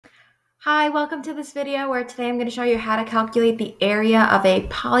Hi, welcome to this video where today I'm going to show you how to calculate the area of a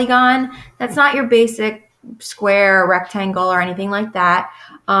polygon. That's not your basic square or rectangle or anything like that.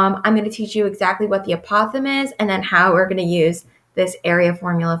 I'm going to teach you exactly what the apothem is and then how we're going to use this area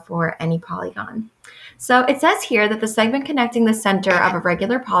formula for any polygon. So it says here that the segment connecting the center of a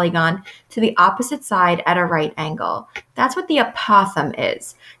regular polygon to the opposite side at a right angle. That's what the apothem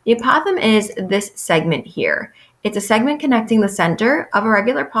is. The apothem is this segment here. It's a segment connecting the center of a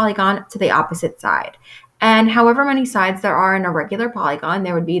regular polygon to the opposite side. And however many sides there are in a regular polygon,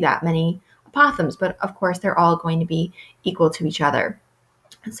 there would be that many apothems, but of course they're all going to be equal to each other.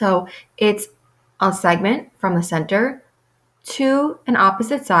 So it's a segment from the center to an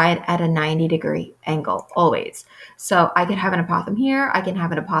opposite side at a 90-degree angle, always. So I could have an apothem here, I can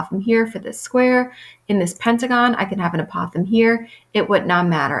have an apothem here for this square. In this pentagon, I can have an apothem here. It would not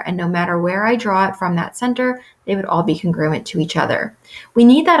matter. And no matter where I draw it from that center, they would all be congruent to each other. We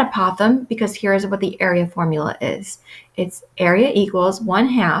need that apothem because here's what the area formula is. It's area equals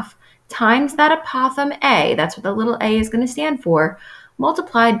 1/2 times that apothem A, that's what the little a is going to stand for,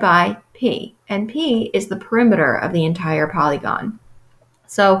 multiplied by P, and P is the perimeter of the entire polygon.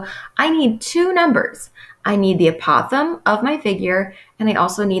 So I need two numbers. I need the apothem of my figure, and I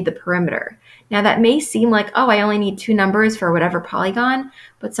also need the perimeter. Now that may seem like, oh, I only need two numbers for whatever polygon,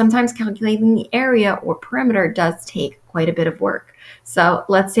 but sometimes calculating the area or perimeter does take quite a bit of work. So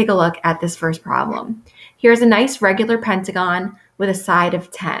let's take a look at this first problem. Here's a nice regular pentagon with a side of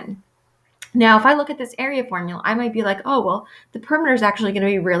 10. Now, if I look at this area formula, I might be like, oh, well, the perimeter is actually going to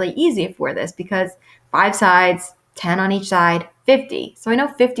be really easy for this because 5 sides, 10 on each side, 50. So I know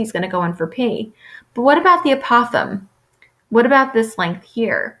 50 is going to go in for P. But what about the apothem? What about this length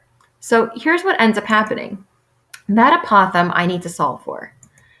here? So here's what ends up happening. That apothem I need to solve for.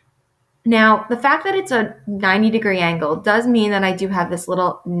 Now, the fact that it's a 90-degree angle does mean that I do have this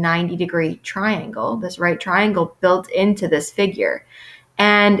little 90-degree triangle, this right triangle built into this figure.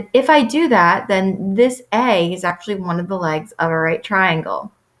 And if I do that, then this A is actually one of the legs of a right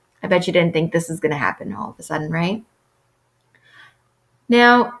triangle. I bet you didn't think this is going to happen all of a sudden, right?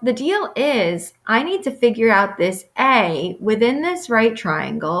 Now, the deal is I need to figure out this A within this right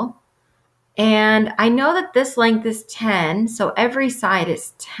triangle. And I know that this length is 10, so every side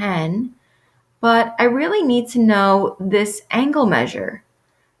is 10. But I really need to know this angle measure.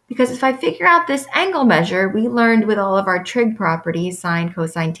 Because if I figure out this angle measure, we learned with all of our trig properties, sine,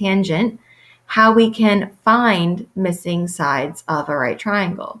 cosine, tangent, how we can find missing sides of a right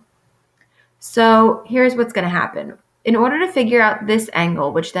triangle. So here's what's going to happen. In order to figure out this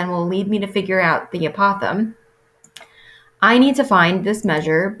angle, which then will lead me to figure out the apothem, I need to find this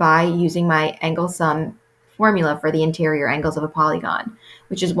measure by using my angle sum formula for the interior angles of a polygon,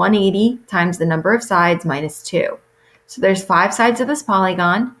 which is 180 times the number of sides minus 2. So there's 5 sides of this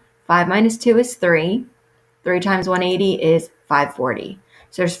polygon. 5 minus 2 is 3. 3 times 180 is 540.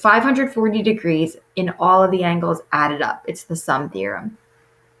 So there's 540 degrees in all of the angles added up. It's the sum theorem.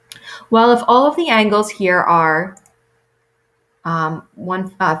 Well, if all of the angles here are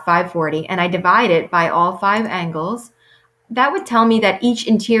 540 and I divide it by all 5 angles, that would tell me that each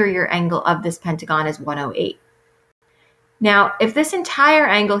interior angle of this pentagon is 108. Now, if this entire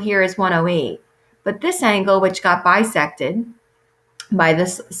angle here is 108, but this angle, which got bisected by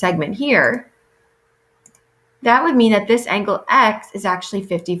this segment here, that would mean that this angle X is actually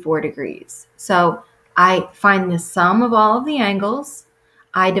 54 degrees. So I find the sum of all of the angles,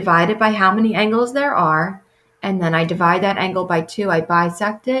 I divide it by how many angles there are, and then I divide that angle by 2, I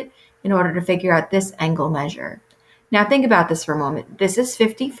bisect it in order to figure out this angle measure. Now think about this for a moment. This is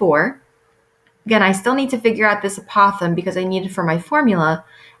 54. Again, I still need to figure out this apothem because I need it for my formula.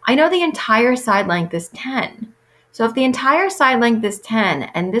 I know the entire side length is 10. So if the entire side length is 10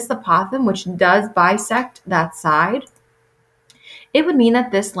 and this apothem, which does bisect that side, it would mean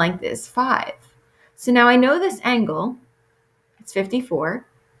that this length is 5. So now I know this angle, it's 54.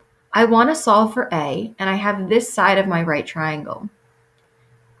 I want to solve for A, and I have this side of my right triangle.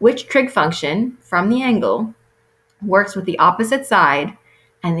 Which trig function from the angle works with the opposite side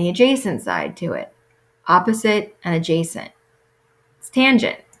and the adjacent side to it? Opposite and adjacent. It's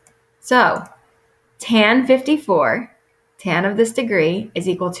tangent. So tan 54, tan of this degree, is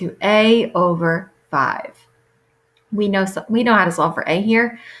equal to A over 5. We know how to solve for A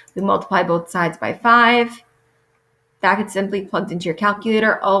here. We multiply both sides by 5. That could simply plugged into your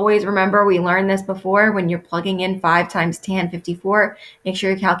calculator. Always remember, we learned this before, when you're plugging in 5 times tan 54, make sure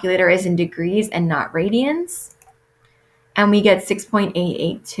your calculator is in degrees and not radians. And we get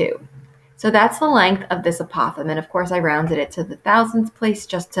 6.882. So that's the length of this apothem. And of course, I rounded it to the thousandth place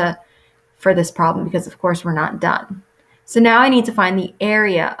just for this problem because, of course, we're not done. So now I need to find the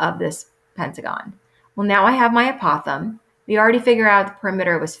area of this pentagon. Well, now I have my apothem. We already figured out the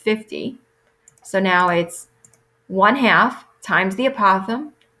perimeter was 50. So now it's 1/2 times the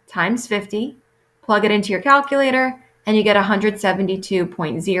apothem times 50. Plug it into your calculator, and you get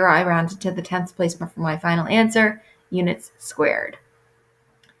 172.0. I rounded to the 10th place for my final answer, units squared.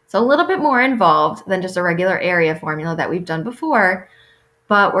 So a little bit more involved than just a regular area formula that we've done before,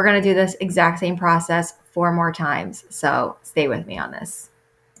 but we're going to do this exact same process 4 more times. So stay with me on this.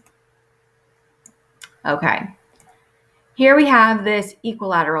 Okay. Here we have this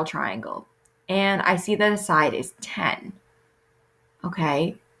equilateral triangle, and I see that the side is 10.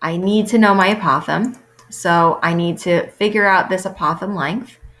 Okay, I need to know my apothem, so I need to figure out this apothem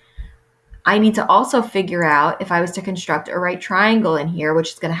length. I need to also figure out, if I was to construct a right triangle in here,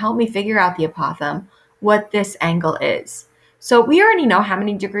 which is going to help me figure out the apothem, what this angle is. So we already know how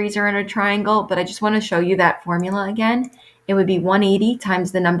many degrees are in a triangle, but I just want to show you that formula again. It would be 180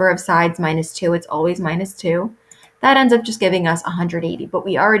 times the number of sides minus 2. It's always minus 2. That ends up just giving us 180, but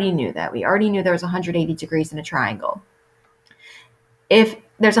we already knew that. We already knew there was 180 degrees in a triangle. If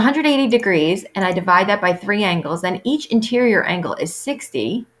there's 180 degrees and I divide that by 3 angles, then each interior angle is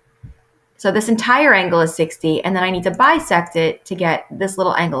 60. So this entire angle is 60, and then I need to bisect it to get this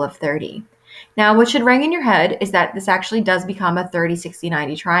little angle of 30. Now, what should ring in your head is that this actually does become a 30, 60,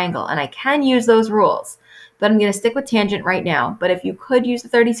 90 triangle, and I can use those rules, but I'm going to stick with tangent right now. But if you could use the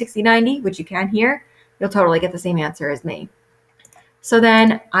 30, 60, 90, which you can here, you'll totally get the same answer as me. So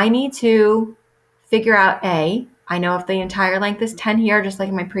then I need to figure out A. I know if the entire length is 10 here, just like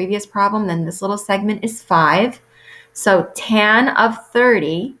in my previous problem, then this little segment is 5. So tan of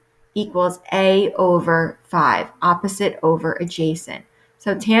 30 equals A over 5, opposite over adjacent.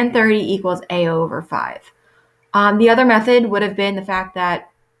 So tan 30 equals A over 5. The other method would have been the fact that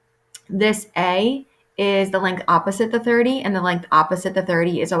this A is the length opposite the 30, and the length opposite the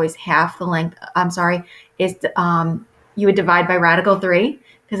 30 is always half the length, you would divide by radical 3,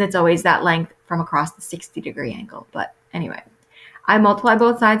 because it's always that length from across the 60-degree angle. But anyway, I multiply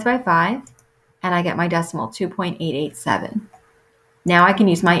both sides by 5, and I get my decimal, 2.887. Now I can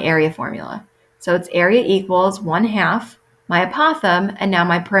use my area formula. So it's area equals 1/2 my apothem, and now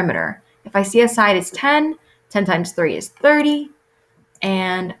my perimeter. If I see a side is 10, 10 times 3 is 30,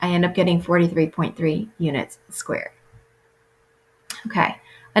 and I end up getting 43.3 units squared. Okay,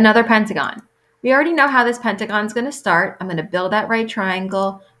 another pentagon. We already know how this pentagon is going to start. I'm going to build that right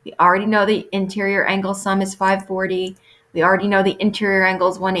triangle. We already know the interior angle sum is 540. We already know the interior angle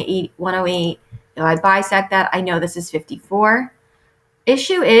is 108. If I bisect that, I know this is 54.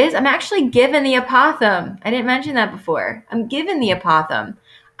 Issue is, I'm actually given the apothem. I didn't mention that before. I'm given the apothem.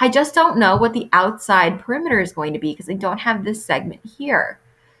 I just don't know what the outside perimeter is going to be because I don't have this segment here.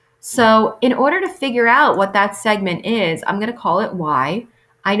 So in order to figure out what that segment is, I'm going to call it y.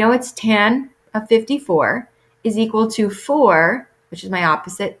 I know it's tan of 54 is equal to 4, which is my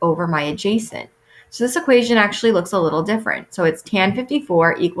opposite, over my adjacent. So this equation actually looks a little different. So it's tan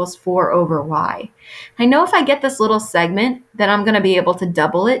 54 equals 4 over y. I know if I get this little segment, then I'm going to be able to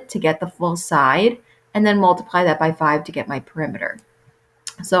double it to get the full side, and then multiply that by 5 to get my perimeter.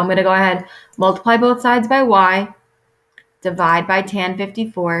 So I'm going to go ahead, multiply both sides by y, divide by tan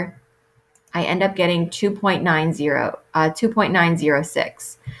 54. I end up getting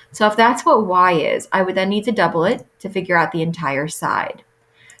 2.906. So if that's what y is, I would then need to double it to figure out the entire side.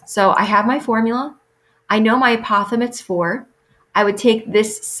 So I have my formula. I know my apothem, it's 4. I would take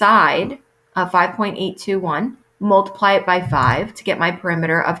this side of 5.821, multiply it by 5 to get my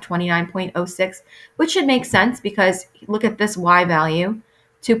perimeter of 29.06, which should make sense because look at this y value,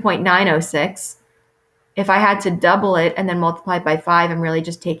 2.906. If I had to double it and then multiply it by 5, I'm really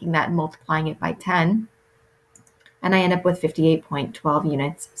just taking that and multiplying it by 10. And I end up with 58.12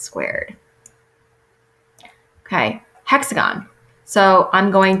 units squared. Okay, hexagon. So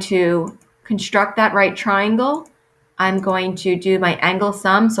I'm going to construct that right triangle. I'm going to do my angle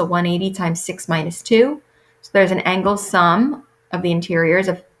sum, so 180 times 6 minus 2. So there's an angle sum of the interiors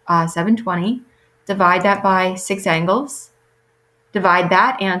of 720. Divide that by 6 angles. Divide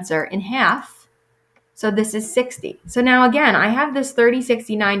that answer in half. So this is 60. So now again, I have this 30,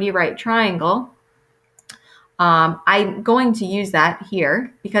 60, 90 right triangle. I'm going to use that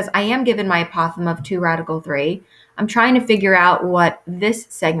here because I am given my apothem of 2 radical 3. I'm trying to figure out what this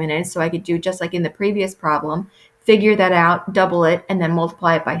segment is, so I could do just like in the previous problem, figure that out, double it, and then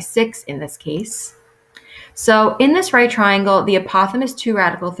multiply it by 6 in this case. So in this right triangle, the apothem is 2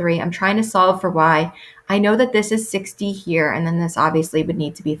 radical 3. I'm trying to solve for y. I know that this is 60 here, and then this obviously would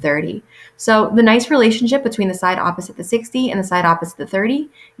need to be 30. So the nice relationship between the side opposite the 60 and the side opposite the 30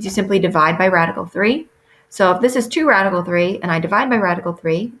 is you simply divide by radical 3. So if this is 2 radical 3 and I divide by radical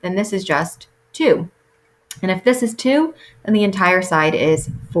 3, then this is just 2. And if this is 2, then the entire side is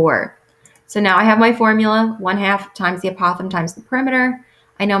 4. So now I have my formula, 1/2 times the apothem times the perimeter.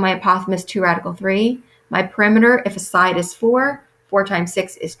 I know my apothem is 2 radical 3. My perimeter, if a side is 4, 4 times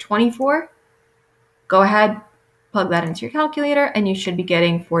 6 is 24. Go ahead, plug that into your calculator, and you should be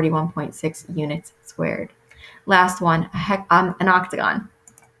getting 41.6 units squared. Last one, an octagon.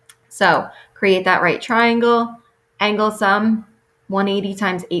 So create that right triangle, angle sum, 180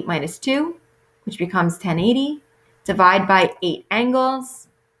 times 8 minus 2, which becomes 1080. Divide by 8 angles,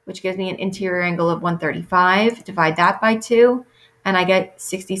 which gives me an interior angle of 135. Divide that by 2, and I get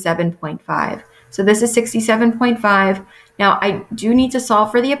 67.5. So this is 67.5. Now I do need to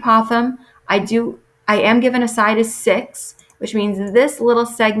solve for the apothem. I am given a side as 6, which means this little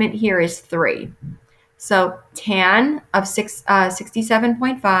segment here is 3. So tan of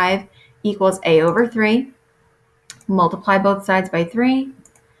 67.5 equals a over 3. Multiply both sides by 3.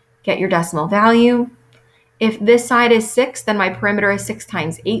 Get your decimal value. If this side is 6, then my perimeter is 6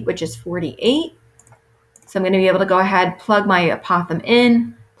 times 8, which is 48. So I'm going to be able to go ahead, plug my apothem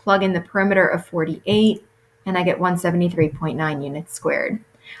in, plug in the perimeter of 48, and I get 173.9 units squared.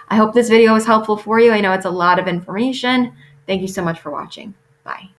 I hope this video was helpful for you. I know it's a lot of information. Thank you so much for watching. Bye.